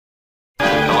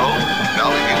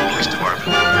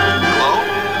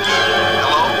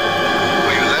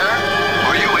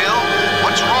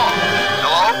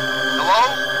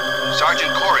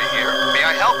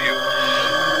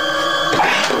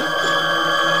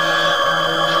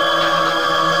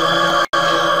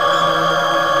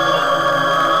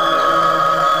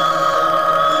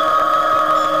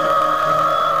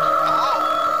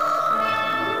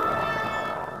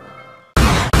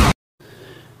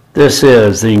This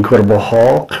is The Incredible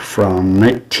Hulk from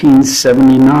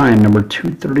 1979, number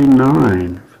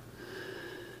 239.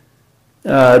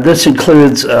 This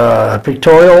includes a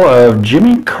pictorial of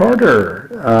Jimmy Carter.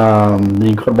 The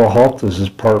Incredible Hulk, this is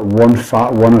part one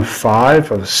of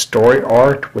 5 of a story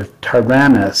arc with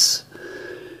Tyrannus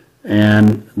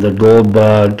and the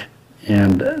Goldbug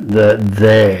and the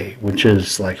They, which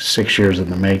is like 6 years in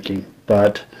the making.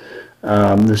 But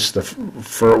this is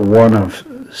for one of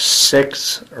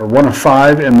 6 or one of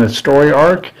 5 in the story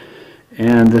arc,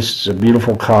 and this is a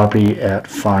beautiful copy at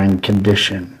fine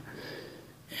condition.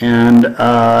 And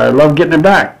I love getting it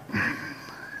back.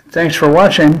 Thanks for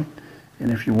watching,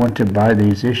 and if you want to buy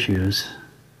these issues,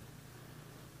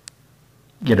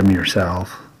 get them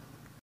yourself.